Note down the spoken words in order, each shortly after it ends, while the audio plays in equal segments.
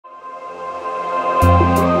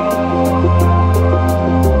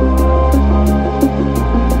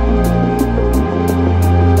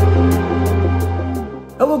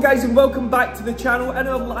guys, and welcome back to the channel. In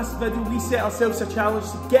our last video we set ourselves a challenge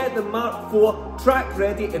to get the Mark IV track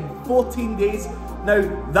ready in 14 days. Now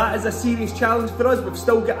that is a serious challenge for us. We've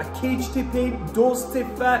still got a cage to paint, doors to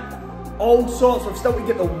fit, all sorts. We've still got to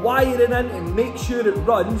get the wiring in and make sure it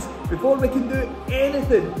runs before we can do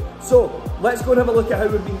anything. So let's go and have a look at how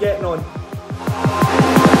we've been getting on.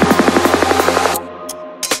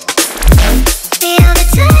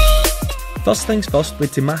 First things first, we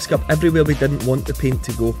had to mask up everywhere we didn't want the paint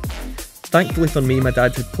to go. Thankfully for me, my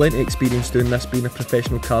dad had plenty of experience doing this, being a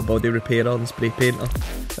professional car body repairer and spray painter.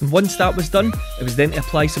 And once that was done, it was then to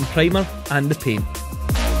apply some primer and the paint.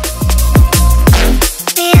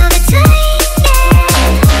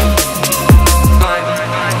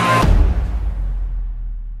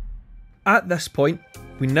 At this point,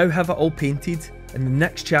 we now have it all painted, and the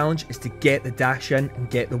next challenge is to get the dash in and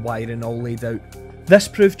get the wiring all laid out. This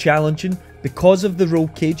proved challenging. Because of the roll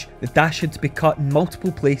cage, the dash had to be cut in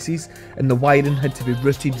multiple places and the wiring had to be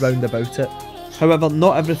routed round about it. However,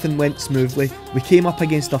 not everything went smoothly. We came up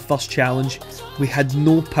against our first challenge. We had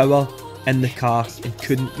no power in the car and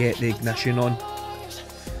couldn't get the ignition on.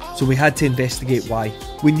 So we had to investigate why.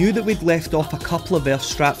 We knew that we'd left off a couple of earth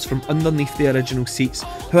straps from underneath the original seats.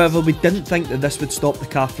 However, we didn't think that this would stop the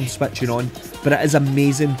car from switching on, but it is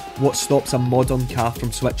amazing what stops a modern car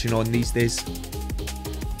from switching on these days.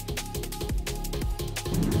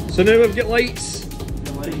 So now we've got lights.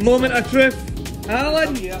 Moment of truth.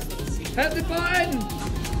 Alan, hit the button.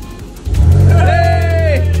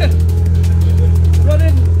 Hey!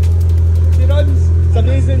 Running. He runs. It's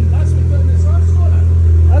amazing. That's what putting the source on it.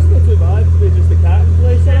 That's not too bad. It's just a cat in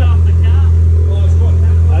place. Yeah, off the cat. Oh, it's got a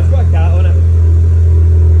cat. It's got a cat on it.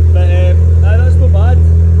 But that's not bad.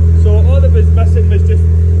 So all that was missing was just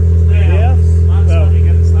the earths. Well, we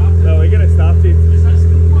get it started. Well, we get it started. Is that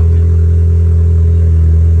still working?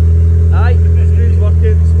 Aye, the screw's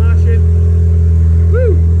working, smashing.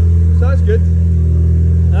 Woo! So that's good.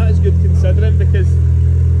 That is good considering, because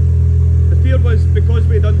the fear was because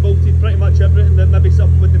we'd unbolted pretty much everything that maybe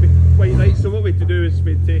something wouldn't be quite right. So what we had to do is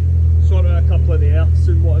we had to sort out a couple of the earths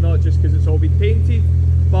and whatnot, just because it's all been painted.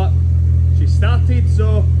 But she started,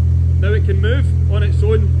 so now it can move on its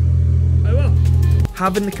own. However,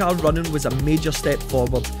 having the car running was a major step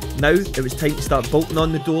forward. Now it was time to start bolting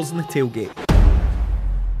on the doors and the tailgate.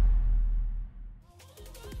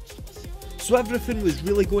 So everything was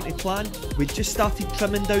really going to plan. We'd just started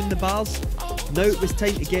trimming down the bars. Now it was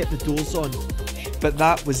time to get the doors on. But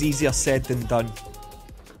that was easier said than done.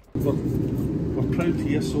 We're proud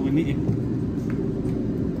here, so we need to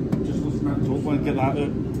just listen to that top one, get that out.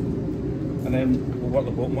 And then we'll work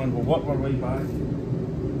the bottom one. We'll work our way back.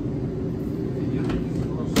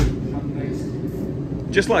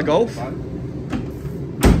 Just like golf?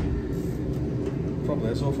 Probably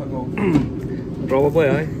is off like golf. Probably,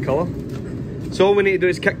 aye. Colour. So all we need to do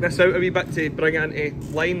is kick this out a wee bit to bring it into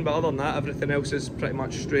line, but other than that, everything else is pretty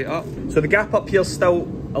much straight up. So the gap up here is still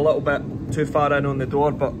a little bit too far in on the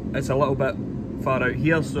door, but it's a little bit far out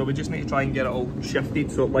here, so we just need to try and get it all shifted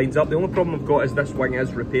so it lines up. The only problem I've got is this wing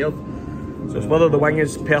is repaired. So it's whether the wing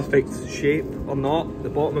is perfect shape or not. The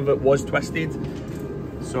bottom of it was twisted,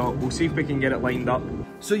 so we'll see if we can get it lined up.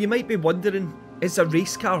 So you might be wondering, it's a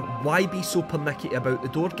race car, why be so pernickety about the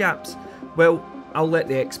door gaps? Well, I'll let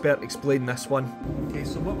the expert explain this one. Okay,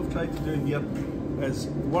 so what we've tried to do here is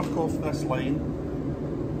work off this line.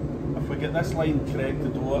 If we get this line correct, the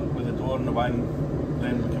door with the door and the wing,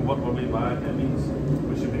 then we can work our way back. It means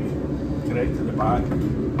we should be correct at the back.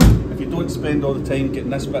 If you don't spend all the time getting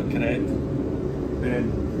this bit correct,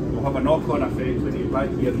 then you'll have a knock-on effect when you get back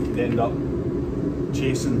here and you could end up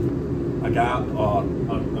chasing a gap, or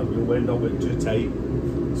you'll end up with too tight.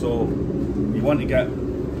 So you want to get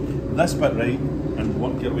this bit right and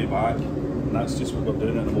work your way back, and that's just what we're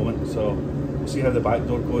doing at the moment. So we'll see how the back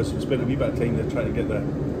door goes. We spent a wee bit of time to try to get the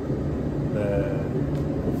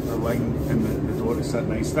wing and the door to sit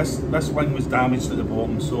nice. This wing was damaged at the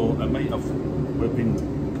bottom, so it might have, we've been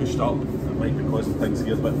pushed up, it might be causing things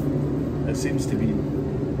here, but it seems to be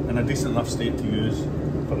in a decent enough state to use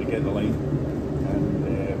for to get the line. And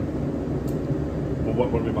we'll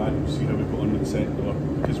work our way back and see how we put on with the second door,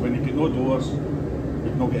 because when you get no doors, you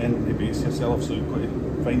can not get into the base yourself, so you've got to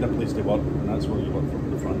find a place to work, and that's where you work from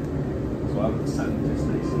the front. So I would sit just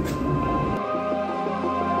nice.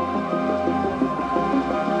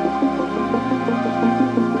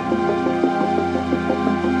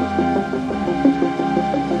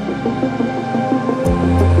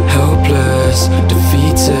 Helpless,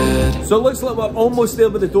 defeated. So it looks like we're almost there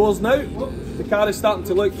with the doors now. The car is starting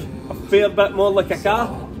to look a fair bit more like a car.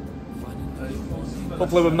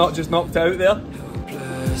 Hopefully we've not just knocked it out there.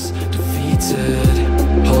 Defeated,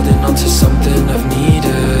 holding on to something I've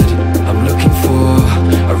needed. I'm looking for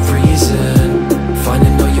a reason,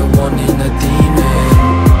 finding all you're wanting a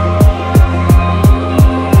demon,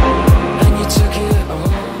 and you took it all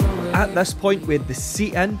away. At this point we had the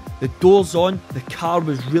seat in, the doors on, the car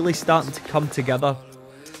was really starting to come together.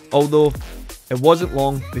 Although it wasn't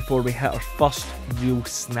long before we hit our first real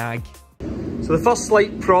snag. So the first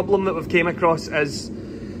slight problem that we've came across is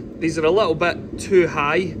these are a little bit too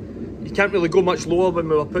high. You can't really go much lower when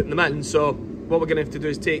we were putting them in, so what we're going to have to do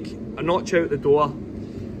is take a notch out the door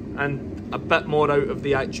and a bit more out of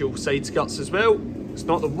the actual side skirts as well. It's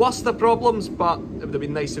not the worst of problems, but it would have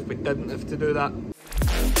been nice if we didn't have to do that.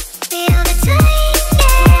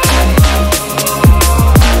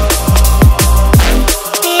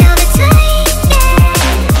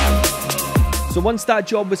 So once that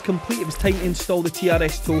job was complete, it was time to install the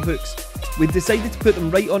TRS tow hooks. We decided to put them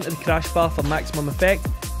right onto the crash bar for maximum effect,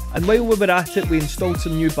 and while we were at it we installed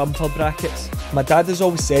some new bumper brackets. My dad has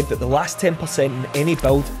always said that the last 10% in any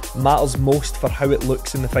build matters most for how it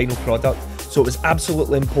looks in the final product, so it was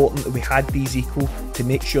absolutely important that we had these equal to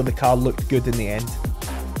make sure the car looked good in the end.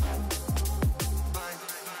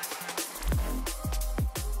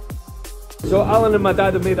 So Alan and my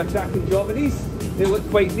dad have made a cracking job of these. They look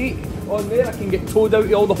quite neat. On there I can get towed out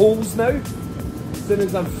of all the holes now as soon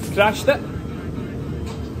as I've crashed it,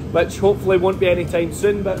 which hopefully won't be any time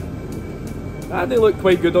soon, but they look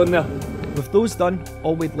quite good on there. With those done,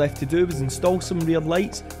 all we'd left to do was install some rear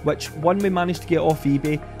lights, which one we managed to get off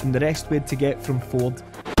eBay and the rest we had to get from Ford.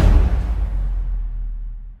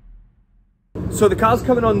 So the car's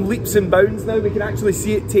coming on leaps and bounds now. We can actually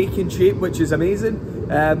see it taking shape, which is amazing.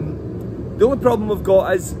 The only problem we've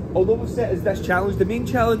got is, although we've set as this challenge, the main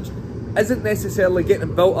challenge isn't necessarily getting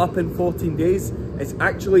it built up in 14 days, it's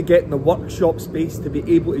actually getting the workshop space to be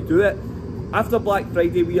able to do it. After Black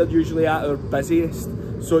Friday we are usually at our busiest,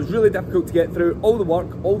 so it's really difficult to get through all the work,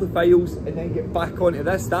 all the files, and then get back onto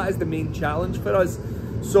this. That is the main challenge for us.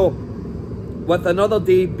 So with another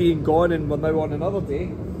day being gone and we're now on another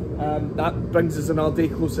day, that brings us another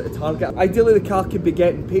day closer to target. Ideally the car could be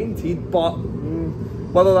getting painted, but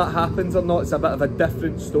whether that happens or not, it's a bit of a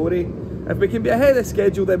different story. If we can be ahead of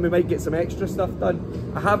schedule, then we might get some extra stuff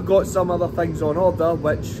done. I have got some other things on order,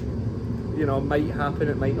 which, you know, might happen,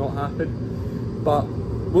 it might not happen. But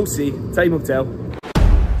we'll see, time will tell.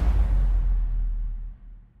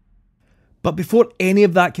 But before any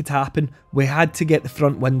of that could happen, we had to get the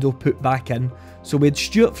front window put back in. So we had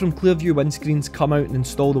Stuart from Clearview Windscreens come out and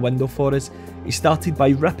install the window for us. He started by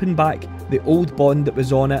ripping back the old bond that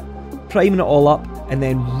was on it, priming it all up, and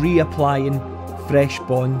then reapplying fresh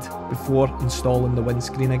bond before installing the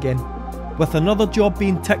windscreen again. With another job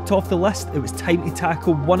being ticked off the list, it was time to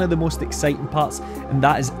tackle one of the most exciting parts, and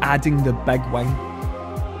that is adding the big wing.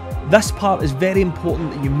 This part is very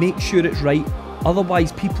important that you make sure it's right,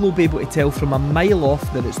 otherwise people will be able to tell from a mile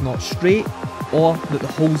off that it's not straight or that the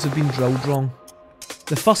holes have been drilled wrong.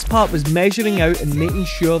 The first part was measuring out and making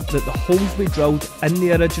sure that the holes we drilled in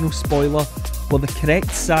the original spoiler were the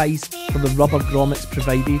correct size for the rubber grommets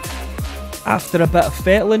provided. After a bit of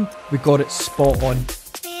fettling, we got it spot on.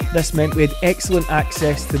 This meant we had excellent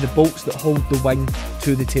access to the bolts that hold the wing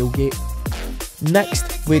to the tailgate.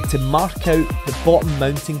 Next, we had to mark out the bottom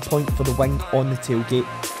mounting point for the wing on the tailgate.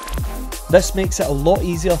 This makes it a lot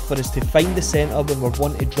easier for us to find the centre when we're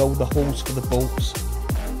wanting to drill the holes for the bolts.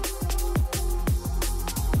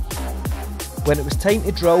 When it was time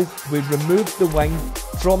to drill, we removed the wing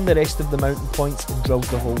from the rest of the mounting points and drilled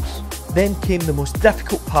the holes. Then came the most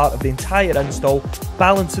difficult part of the entire install,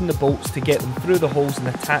 balancing the bolts to get them through the holes and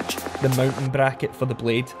attach the mounting bracket for the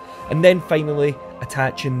blade. And then finally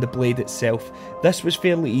attaching the blade itself. This was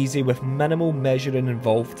fairly easy with minimal measuring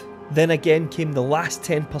involved. Then again came the last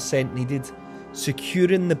 10% needed,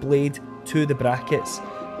 securing the blade to the brackets.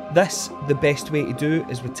 This, the best way to do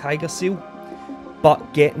is with Tiger Seal,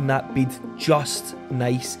 but getting that bead just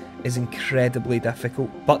nice is incredibly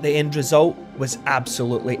difficult, but the end result was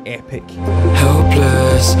absolutely epic.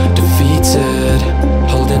 Helpless, defeated,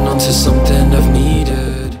 holding on to something I've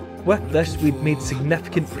needed. With this, we'd made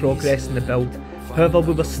significant progress in the build. However,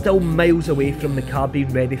 we were still miles away from the car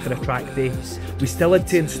being ready for a track day. We still had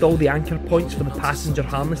to install the anchor points for the passenger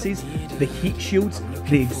harnesses, the heat shields,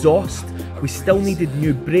 the exhaust. We still needed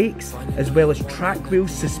new brakes, as well as track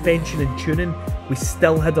wheels, suspension and tuning. We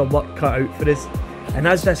still had our work cut out for us. And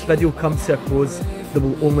as this video comes to a close, there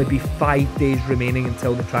will only be 5 days remaining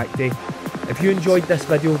until the track day. If you enjoyed this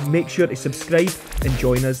video, make sure to subscribe and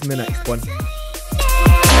join us in the next one.